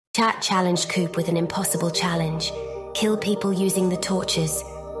Chat challenged Koop with an impossible challenge. Kill people using the torches.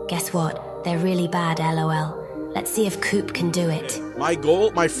 Guess what? They're really bad, lol. Let's see if Koop can do it.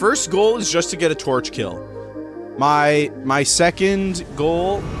 My first goal is just to get a torch kill. My second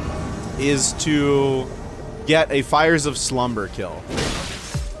goal is to get a Fires of Slumber kill.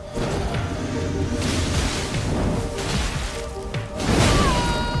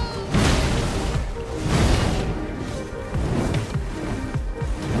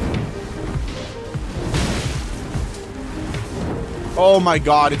 Oh my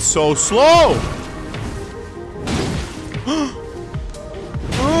god, it's so slow!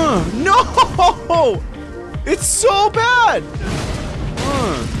 No! It's so bad!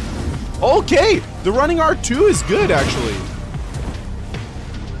 Okay, the running R2 is good, actually.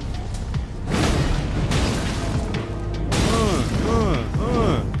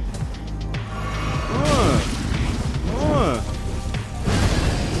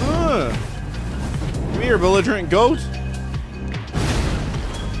 Come here, belligerent goat.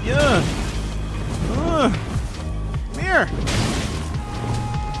 Yeah. Come here.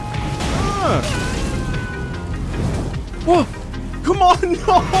 Whoa. Come on, no,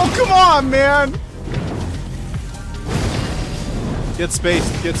 come on, man. Get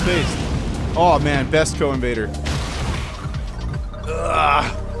spaced, get spaced. Oh man, best co-invader.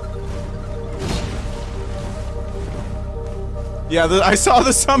 Yeah, I saw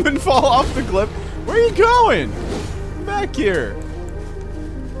the summon fall off the cliff. Where are you going? Come back here.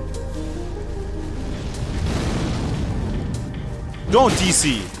 Don't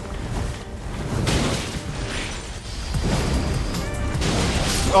DC.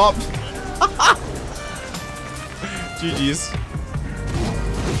 Oh. GG's.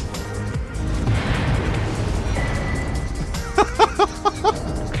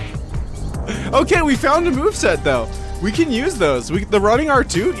 Okay, we found a moveset though. We can use those. The running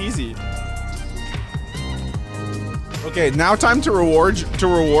R2, easy. Okay, now time to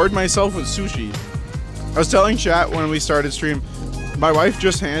reward myself with sushi. I was telling chat when we started stream, my wife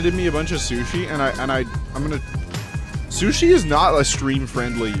just handed me a bunch of sushi, and I'm gonna. Sushi is not a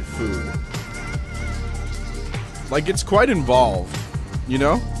stream-friendly food. Like, it's quite involved, you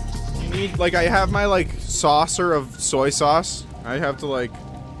know? You need, like, I have my, like, saucer of soy sauce. I have to, like,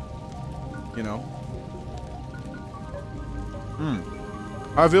 you know.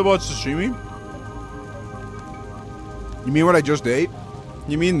 How I feel about sashimi? You mean what I just ate?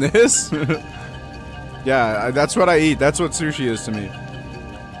 You mean this? Yeah, that's what I eat. That's what sushi is to me.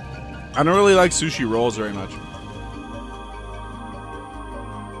 I don't really like sushi rolls very much.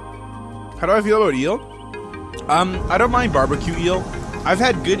 How do I feel about eel? I don't mind barbecue eel. I've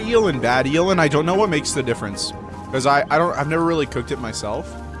had good eel and bad eel, and I don't know what makes the difference. Because I've never really cooked it myself.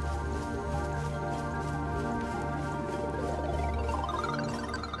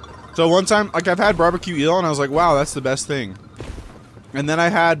 So one time, like, I've had barbecue eel, and I was like, wow, that's the best thing. And then I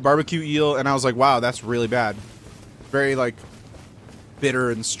had barbecue eel, and I was like, wow, that's really bad. Very, like,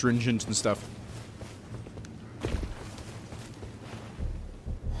 bitter and stringent and stuff.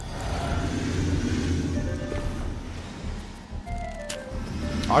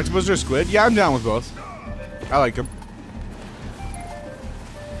 Octopus or squid? Yeah, I'm down with both. I like them.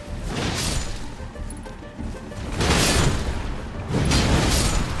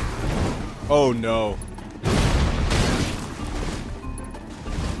 Oh no.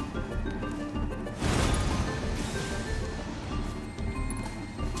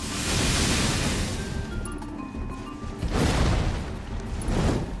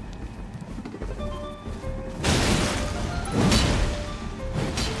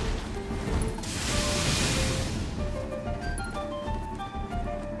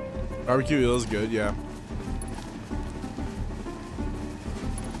 Barbecue eel is good, yeah.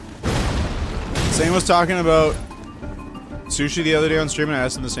 Same was talking about sushi the other day on stream, and I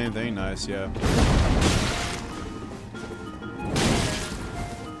asked him the same thing. Nice, yeah.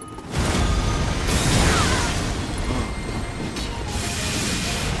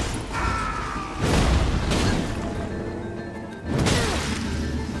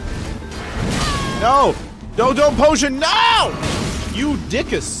 No! No, don't potion! No! You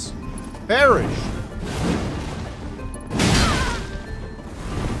dickus! Perish!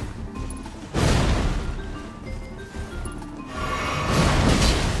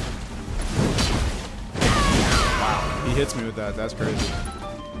 Wow, he hits me with that. That's crazy.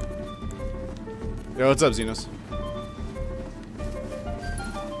 Yo, what's up, Xenos?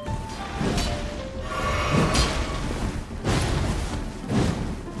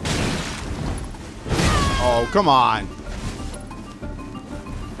 Oh, come on.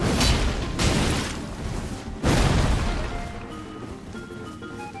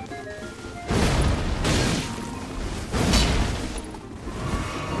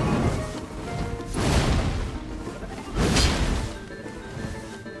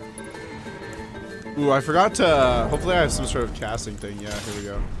 Ooh, I forgot to... hopefully I have some sort of casting thing. Yeah, here we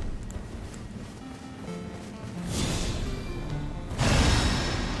go.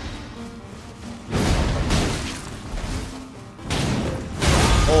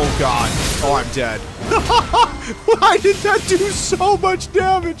 Oh god. Oh, I'm dead. Why did that do so much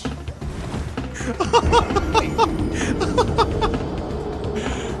damage?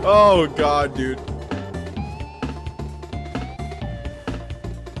 Oh god, dude.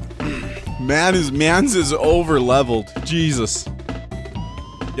 Mans is over leveled. Jesus.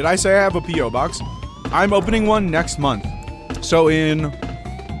 Did I say I have a PO box? I'm opening one next month. So in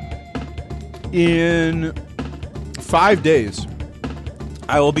 5 days,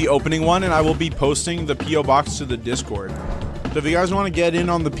 I will be opening one and I will be posting the PO box to the Discord. So if you guys want to get in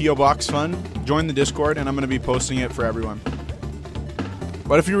on the PO box fun, join the Discord and I'm going to be posting it for everyone.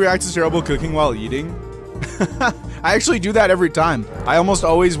 What if you react to terrible cooking while eating? I actually do that every time. I almost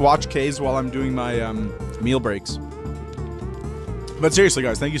always watch K's while I'm doing my meal breaks. But seriously,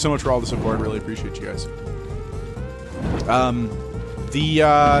 guys, thank you so much for all the support. Really appreciate you guys.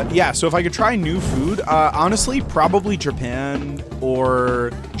 Yeah, so if I could try new food, honestly, probably Japan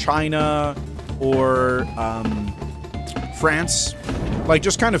or China or France. Like,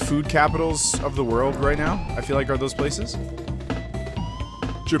 just kind of food capitals of the world right now, I feel like are those places.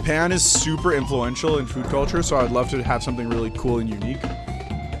 Japan is super influential in food culture, so I'd love to have something really cool and unique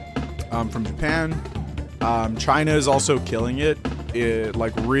from Japan. China is also killing it.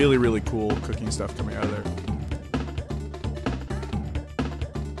 Like really, really cool cooking stuff coming out of there.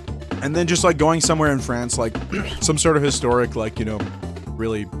 And then just like going somewhere in France, like some sort of historic, like, you know,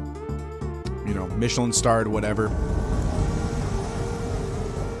 really, you know, Michelin starred, whatever.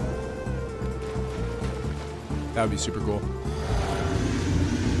 That would be super cool.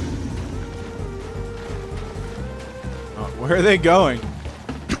 Where are they going?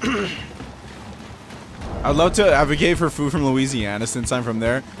 I'd love to advocate for food from Louisiana since I'm from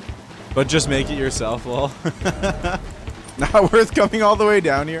there, but just make it yourself, lol. Not worth coming all the way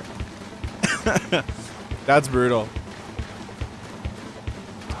down here. That's brutal.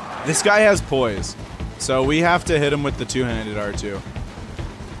 This guy has poise, so we have to hit him with the two-handed R2.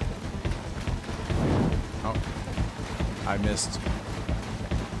 Oh, I missed.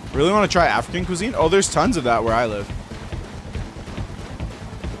 Really want to try African cuisine? Oh, there's tons of that where I live.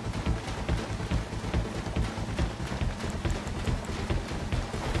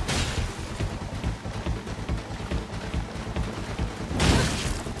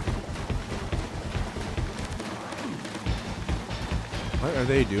 What are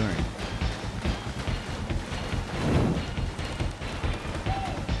they doing?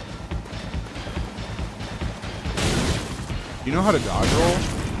 You know how to dodge roll?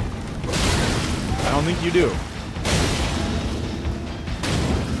 I don't think you do.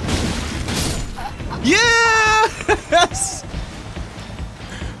 Yes!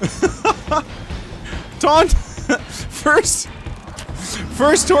 Taunt!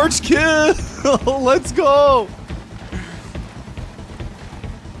 First torch kill! Let's go!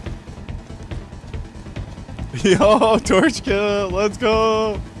 Yo, torch kill, let's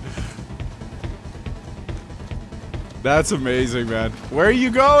go! That's amazing, man. Where are you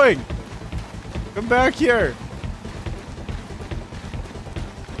going? Come back here.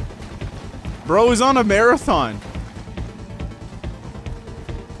 Bro is on a marathon.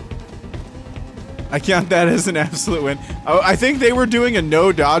 I count that as an absolute win. Oh, I think they were doing a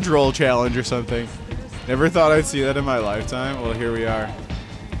no dodge roll challenge or something. Never thought I'd see that in my lifetime. Well, here we are.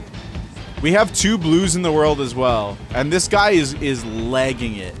 We have 2 blues in the world as well, and this guy is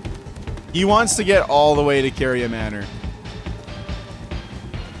legging it. He wants to get all the way to Carrier Manor.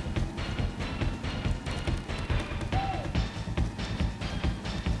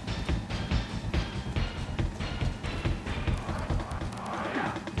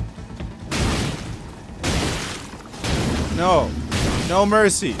 No. No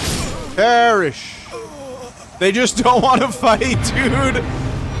mercy. Perish. They just don't want to fight, dude.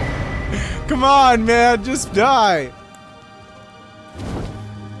 Come on, man. Just die.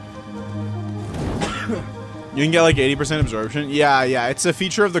 You can get like 80% absorption. Yeah, yeah. It's a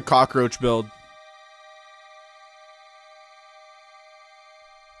feature of the cockroach build.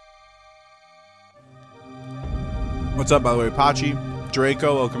 What's up, by the way? Pachi.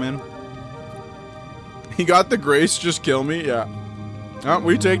 Draco, welcome in. He got the grace, just kill me. Yeah. Oh,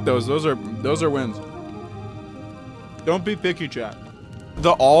 we take those. Those are wins. Don't be picky, chat.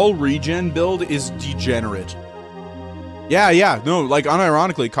 The all regen build is degenerate. Yeah, yeah. No, like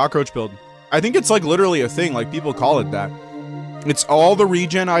unironically, cockroach build. I think it's like literally a thing. Like people call it that. It's all the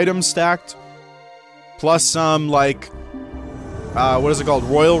regen items stacked, plus some like, what is it called?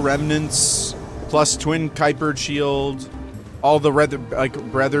 Royal remnants, plus twin Kuiper shield, all the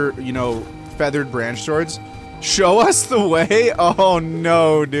feathered branch swords. Show us the way? Oh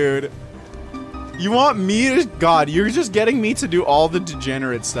no, dude. You want me to... God, you're just getting me to do all the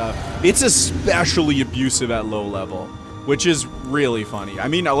degenerate stuff. It's especially abusive at low level, which is really funny. I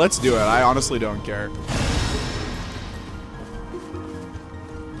mean, let's do it. I honestly don't care.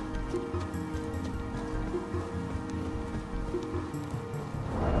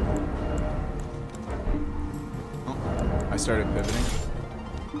 Oh, I started pivoting.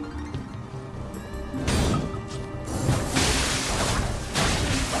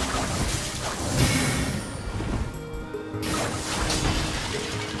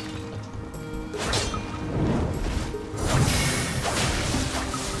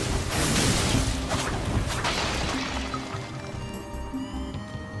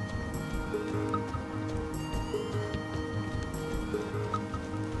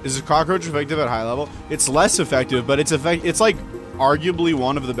 Is a cockroach effective at high level? It's less effective, but it's it's like arguably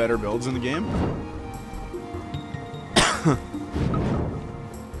one of the better builds in the game.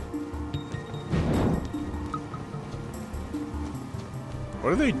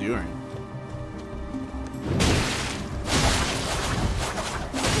 What are they doing?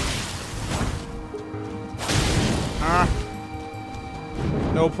 Ah.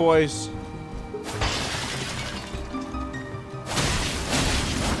 No poise.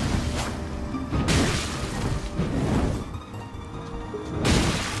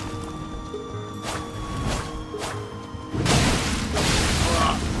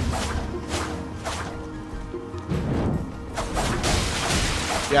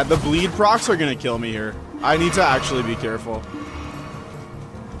 Yeah, the bleed procs are gonna kill me here. I need to actually be careful.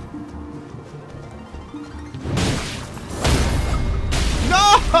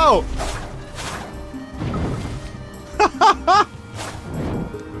 No!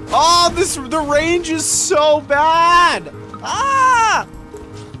 Oh, the range is so bad! Ah!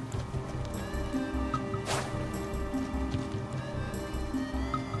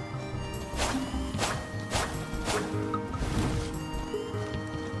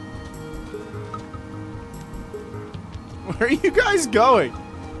 Where are you guys going?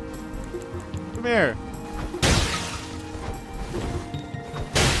 Come here.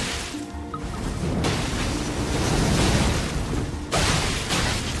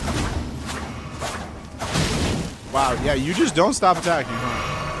 Wow, yeah, you just don't stop attacking,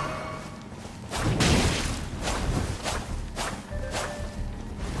 huh?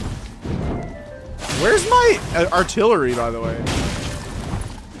 Where's my artillery, by the way?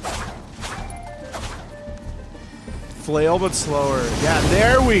 Flail, but slower. Yeah,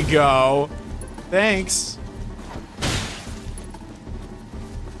 there we go. Thanks.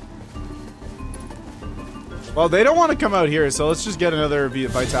 Well, they don't want to come out here, so let's just get another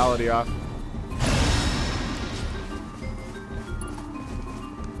vitality off.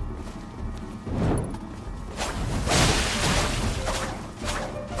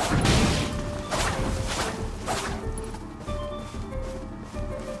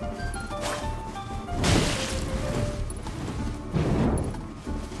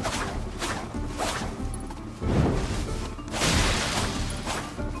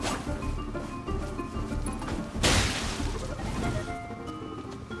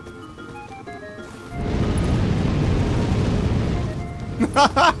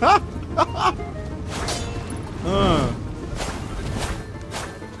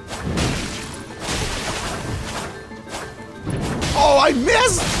 Oh, I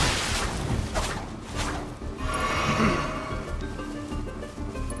missed!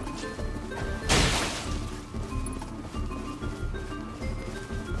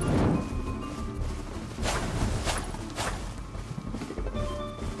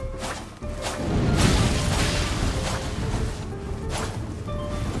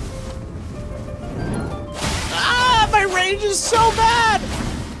 Is so bad,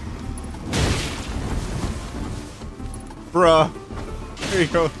 bruh. There you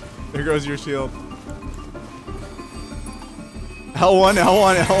go. There goes your shield. L1,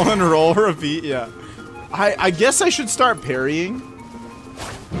 L1, L1, roll, repeat. Yeah. I guess I should start parrying.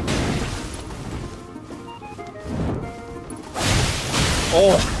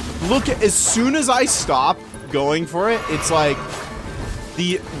 Oh, look at, as soon as I stop going for it, it's like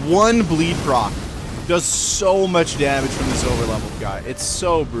the one bleed proc does so much damage from this over-leveled guy. It's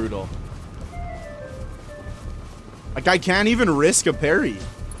so brutal. Like, I can't even risk a parry.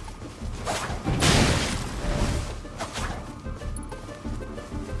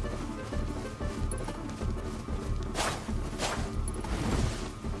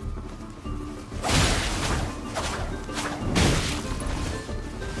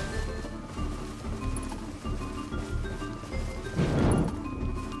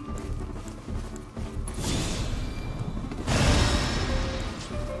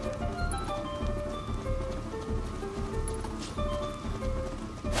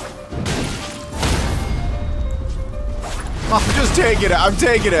 I'm just taking it. I'm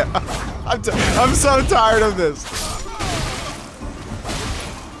taking it. I'm so tired of this.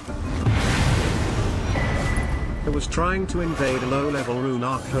 I was trying to invade a low-level rune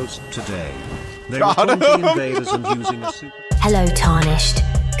arc host today. They were taunting invaders and using a super... Hello, Tarnished.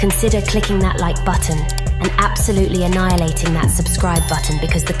 Consider clicking that like button and absolutely annihilating that subscribe button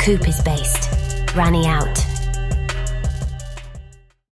because TheKoop is based. Ranny out.